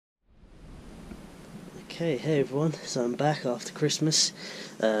Okay, hey everyone, so I'm back after Christmas.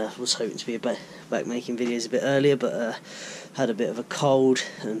 Was hoping to be back making videos a bit earlier, but had a bit of a cold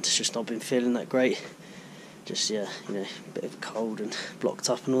and just not been feeling that great. Just, yeah, you know, a bit of a cold and blocked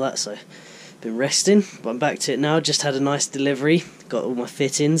up and all that, so been resting, but I'm back to it now. Just had a nice delivery, got all my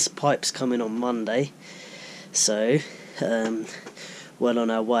fittings, pipes coming on Monday, so well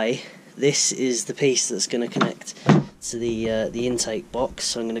on our way. This is the piece that's going to connect to the intake box,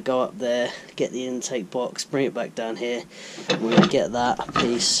 so I'm going to go up there, get the intake box, bring it back down here, and we're going to get that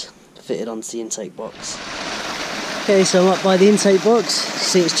piece fitted onto the intake box. Okay, so I'm up by the intake box.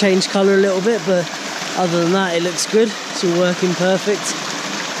 See, it's changed colour a little bit, but other than that it looks good. It's all working perfect.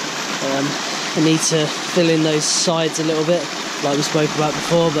 I need to fill in those sides a little bit like we spoke about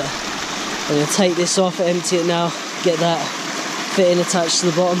before, but I'm going to take this off, empty it now, get that fitting attached to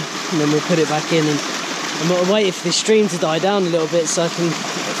the bottom, and then we'll put it back in. And I'm waiting for the stream to die down a little bit so I can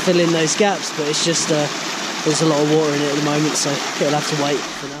fill in those gaps, but it's just there's a lot of water in it at the moment, so it'll have to wait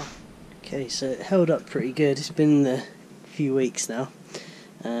for now. Okay, so it held up pretty good. It's been a few weeks now.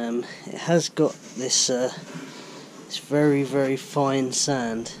 It has got this this very fine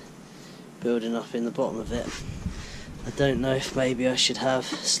sand building up in the bottom of it. I don't know if maybe I should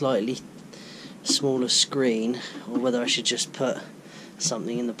have a slightly smaller screen, or whether I should just put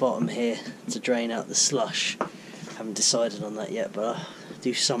something in the bottom here to drain out the slush. Haven't decided on that yet, but I'll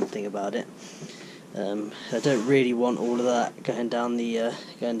do something about it. I don't really want all of that going down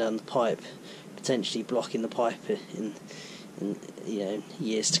the pipe, potentially blocking the pipe in you know,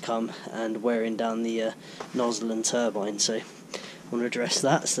 years to come, and wearing down the nozzle and turbine. So I want to address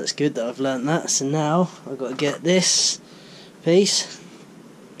that, so that's good that I've learnt that. So now I've got to get this piece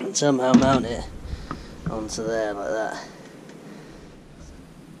and somehow mount it onto there like that.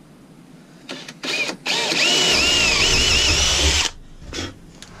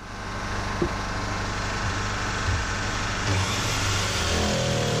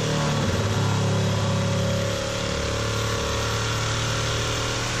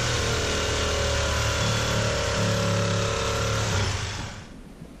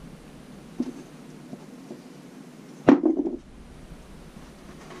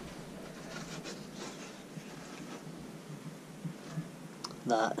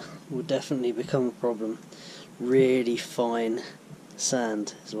 That will definitely become a problem. Really fine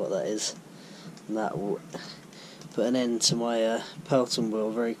sand is what that is, and that will put an end to my Pelton wheel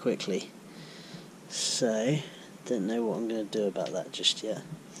very quickly. So don't know what I'm going to do about that just yet.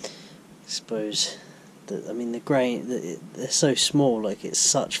 I suppose that, I mean, the grain, they're so small, like it's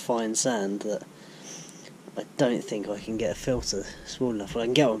such fine sand that I don't think I can get a filter small enough. Well, I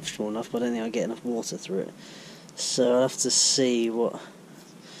can get one small enough, but I don't think I get enough water through it. So I'll have to see what.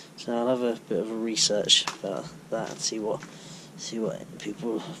 So I'll have a bit of a research about that and see what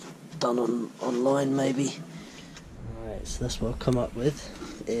people have done online maybe. Alright, so that's what I've come up with.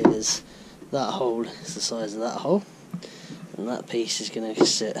 Is that hole is the size of that hole, and that piece is going to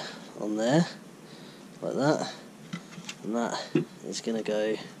sit on there like that, and that is going to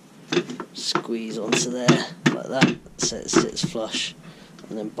go squeeze onto there like that, so it sits flush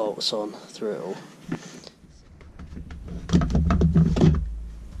and then bolts on through it all.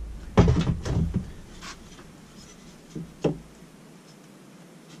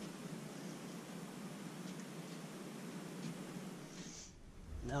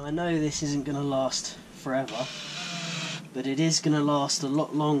 Now I know this isn't going to last forever, but it is going to last a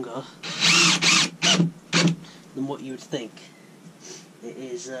lot longer than what you would think. It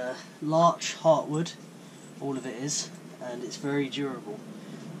is larch heartwood, all of it is, and it's very durable.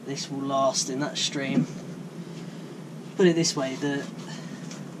 This will last in that stream. Put it this way, the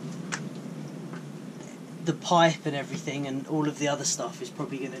pipe and everything and all of the other stuff is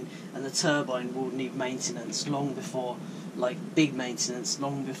probably going to, and the turbine will need maintenance long before, like big maintenance,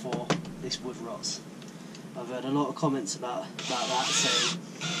 long before this wood rots. I've heard a lot of comments about that, saying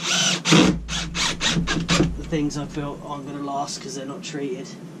the things I've built aren't going to last because they're not treated.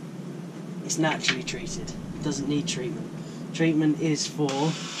 It's naturally treated, it doesn't need treatment. Treatment is for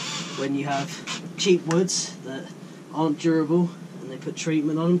when you have cheap woods that aren't durable and they put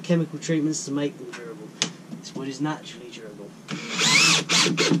treatment on them, chemical treatments to make them durable. This wood is naturally durable,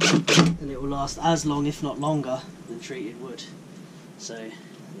 and it will last as long, if not longer, than treated wood. So you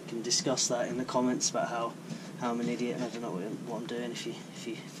can discuss that in the comments about how I'm an idiot and I don't know what I'm doing if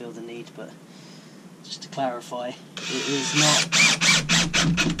you feel the need, but just to clarify, it is not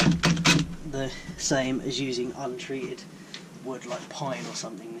the same as using untreated wood like pine or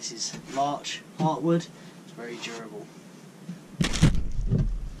something. This is larch, heartwood, it's very durable.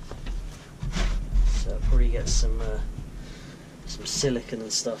 So I'll probably get some silicone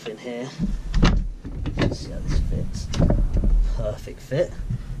and stuff in here. See how this fits. Perfect fit.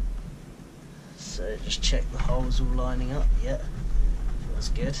 So just check the holes all lining up. Yeah, feels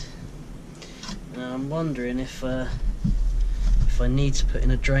good. Now I'm wondering if I need to put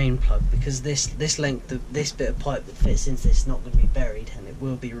in a drain plug, because this length of this bit of pipe that fits into this is not going to be buried, and it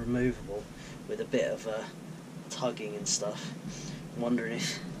will be removable with a bit of tugging and stuff. I'm wondering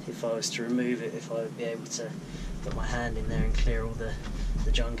if I was to remove it, if I would be able to put my hand in there and clear all the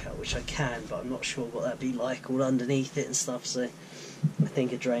junk out, which I can, but I'm not sure what that'd be like all underneath it and stuff, so I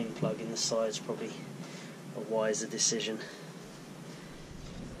think a drain plug in the side is probably a wiser decision.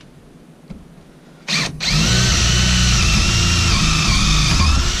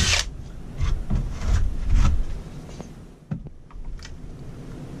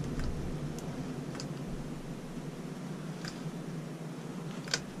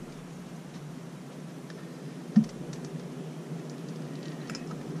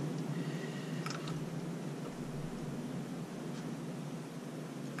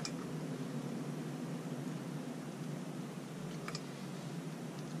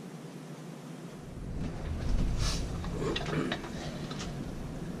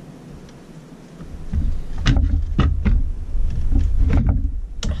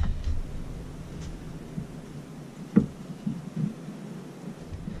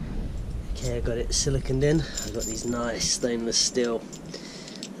 Okay, I've got it siliconed in. I've got these nice stainless steel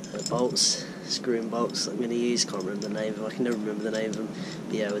bolts, screw-in bolts that I'm going to use. Can't remember the name of them, I can never remember the name of them.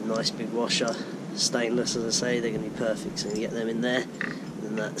 But yeah, with a nice big washer, stainless as I say, they're going to be perfect. So I'm going to get them in there, and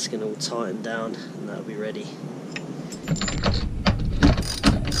then that's going to all tighten down, and that'll be ready.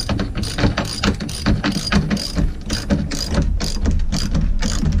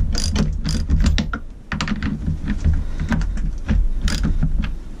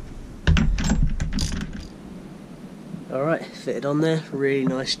 Alright, fitted on there, really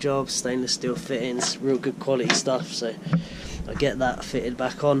nice job, stainless steel fittings, real good quality stuff, so I'll get that fitted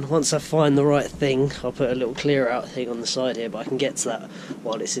back on. Once I find the right thing, I'll put a little clear out thing on the side here, but I can get to that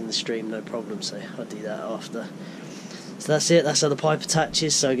while it's in the stream, no problem, so I'll do that after. So that's it, that's how the pipe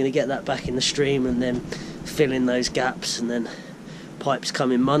attaches, so I'm going to get that back in the stream and then fill in those gaps, and then pipe's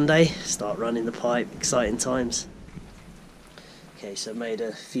coming Monday, start running the pipe, exciting times. Okay, so I made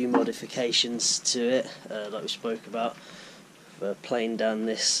a few modifications to it, like we spoke about. Planed down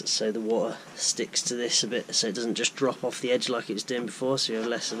this so the water sticks to this a bit, so it doesn't just drop off the edge like it was doing before, so you have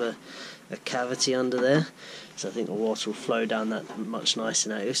less of a cavity under there. So I think the water will flow down that much nicer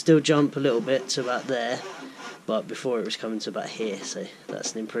now. It'll still jump a little bit to about there, but before it was coming to about here, so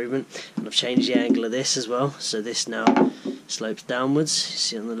that's an improvement. And I've changed the angle of this as well, so this now slopes downwards, you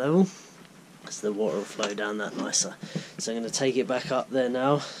see on the level. So the water will flow down that nicer. So I'm going to take it back up there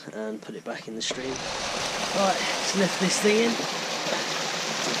now and put it back in the stream. Right, let's lift this thing in.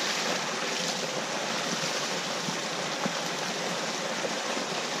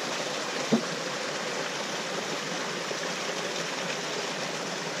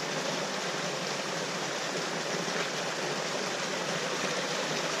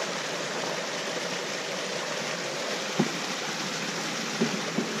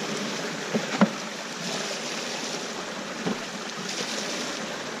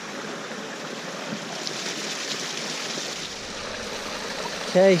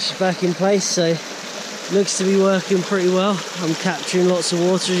 Okay, she's back in place, so looks to be working pretty well. I'm capturing lots of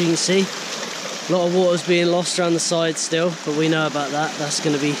water, as you can see. A lot of water's being lost around the side still, but we know about that. That's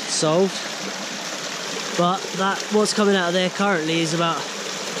going to be solved. But what's coming out of there currently is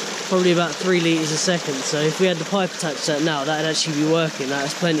probably about 3 litres a second. So if we had the pipe attached to that now, that'd actually be working.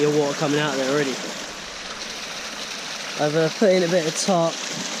 That's plenty of water coming out of there already. I've put in a bit of tarp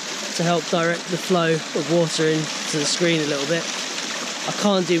to help direct the flow of water into the screen a little bit. I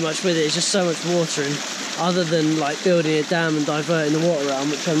can't do much with it, it's just so much water, and other than like building a dam and diverting the water around,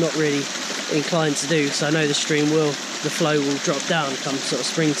 which I'm not really inclined to do, because I know the flow will drop down come sort of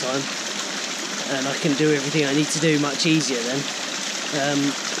springtime, and I can do everything I need to do much easier then.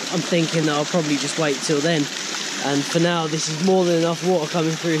 I'm thinking that I'll probably just wait till then, and for now this is more than enough water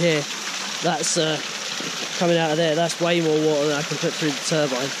coming through here. That's coming out of there, that's way more water than I can put through the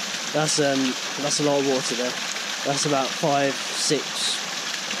turbine. That's a lot of water there. That's about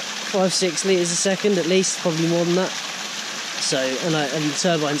 5-6 litres a second at least, probably more than that. So, and the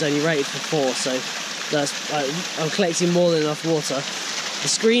turbine's only rated for 4, so I'm collecting more than enough water. The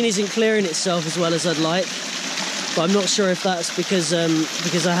screen isn't clearing itself as well as I'd like, but I'm not sure if that's because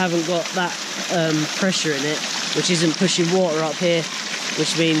I haven't got that pressure in it, which isn't pushing water up here,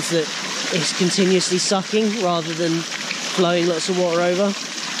 which means that it's continuously sucking rather than flowing lots of water over.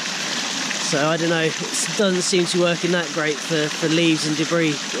 So I don't know, it doesn't seem to be working that great for leaves and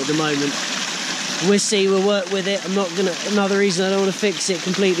debris at the moment. we'll see, we'll work with it. I'm not gonna, another reason I don't want to fix it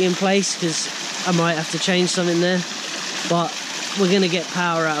completely in place, because I might have to change something there, but we're gonna get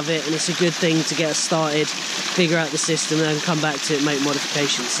power out of it, and it's a good thing to get us started, figure out the system, and then come back to it and make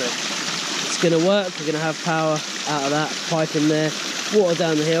modifications. So it's gonna work. We're gonna have power out of that pipe in there, water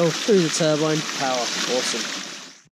down the hill, through the turbine, power, awesome.